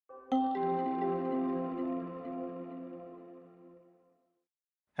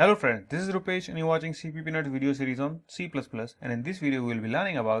Hello friends, this is Rupesh and you're watching CPP Nuts video series on C++, and in this video we will be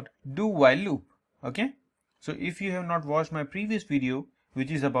learning about do while loop. Okay, so if you have not watched my previous video which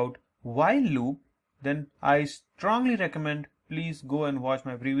is about while loop, then I strongly recommend please go and watch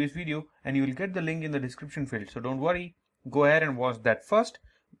my previous video and you will get the link in the description field. So don't worry, go ahead and watch that first.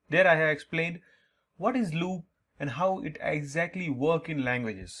 There I have explained what is loop and how it exactly work in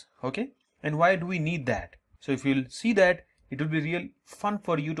languages, okay, and why do we need that. So if you'll see that, it will be real fun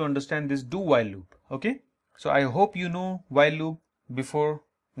for you to understand this do while loop. Okay, so I hope you know while loop before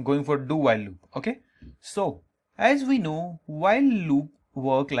going for do while loop. Okay, so as we know, while loop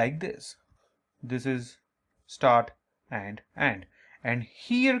work like this. This is start and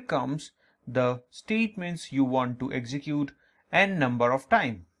here comes the statements you want to execute n number of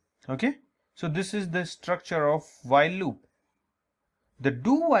time. Okay, so this is the structure of while loop. The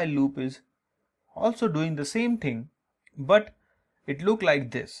do while loop is also doing the same thing, but it look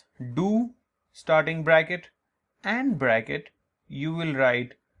like this. Do starting bracket and bracket, you will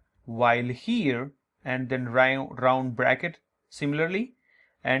write while here and then round bracket similarly,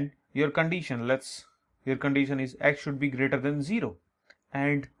 and your condition, your condition is x should be greater than 0.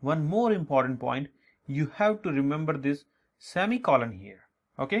 And one more important point, you have to remember this semicolon here.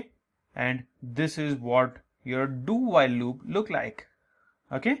 Okay, and this is what your do while loop look like.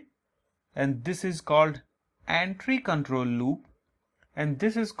 Okay, and this is called entry control loop, and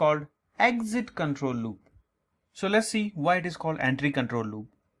this is called exit control loop. So let's see why it is called entry control loop.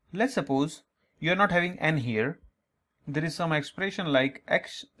 Let's suppose you are not having n here. There is some expression like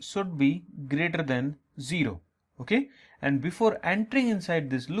x should be greater than 0. Okay, and before entering inside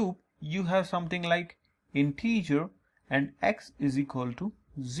this loop, you have something like integer and x is equal to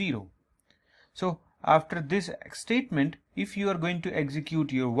 0. So after this statement, if you are going to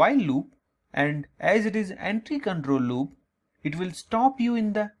execute your while loop, and as it is entry control loop, it will stop you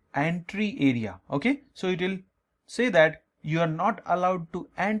in the entry area. Okay, so it will say that you are not allowed to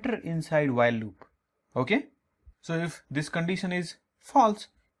enter inside while loop. Okay, so if this condition is false,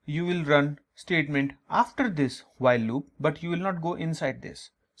 you will run statement after this while loop, but you will not go inside this.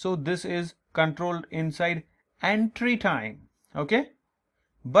 So this is controlled inside entry time. Okay,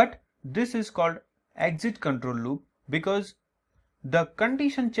 but this is called exit control loop because the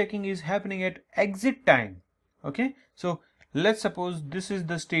condition checking is happening at exit time. Okay, so let's suppose this is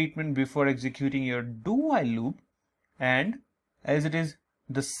the statement before executing your do while loop, and as it is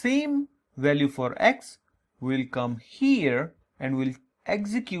the same value for x, we'll come here and we'll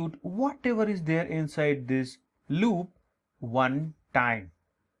execute whatever is there inside this loop one time,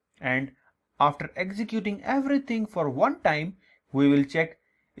 and after executing everything for one time, we will check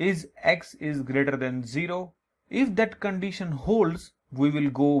is x is greater than 0. If that condition holds, we will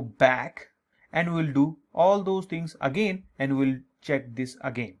go back and we'll do all those things again and we'll check this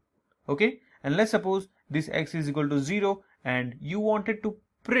again. Okay, and let's suppose this x is equal to 0 and you wanted to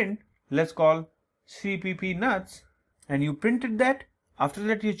print, let's call CPP nuts, and you printed that. After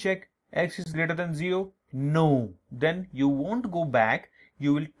that you check x is greater than 0. No, then you won't go back,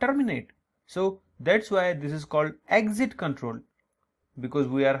 you will terminate. So that's why this is called exit control, because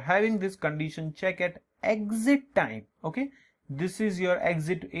we are having this condition check at exit time. Okay, this is your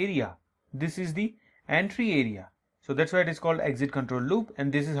exit area, this is the entry area, so that's why it is called exit control loop,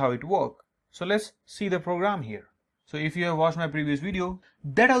 and this is how it works. So let's see the program here. So if you have watched my previous video,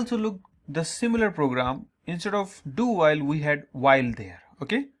 that also looked the similar program. Instead of do while, we had while there.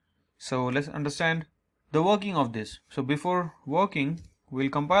 Okay, so let's understand the working of this. So before working, we'll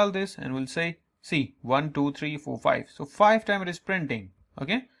compile this and we'll say see 1 2 3 4 5, so 5 times it is printing.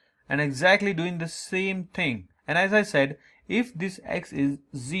 Okay, and exactly doing the same thing. And as I said, if this x is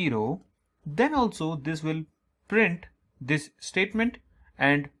 0, then also this will print this statement,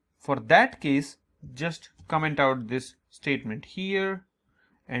 and for that case just comment out this statement here,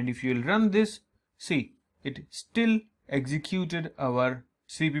 and if you'll run this, see it still executed our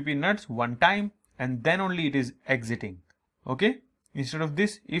CPP nuts one time and then only it is exiting. Okay, instead of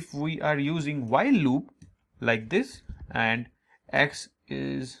this, if we are using while loop like this and x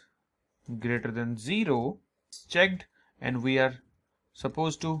is greater than 0, it's checked, and we are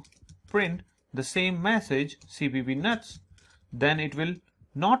supposed to print the same message CPP nuts, then it will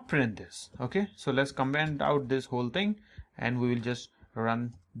not print this. Okay, so let's comment out this whole thing and we will just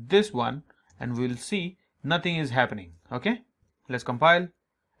run this one and we'll see nothing is happening. Okay, let's compile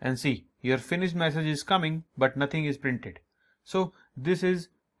and see your finished message is coming but nothing is printed. So this is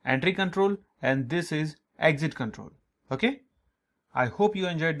entry control and this is exit control. Okay, I hope you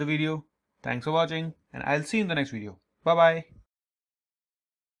enjoyed the video. Thanks for watching and I'll see you in the next video. Bye bye.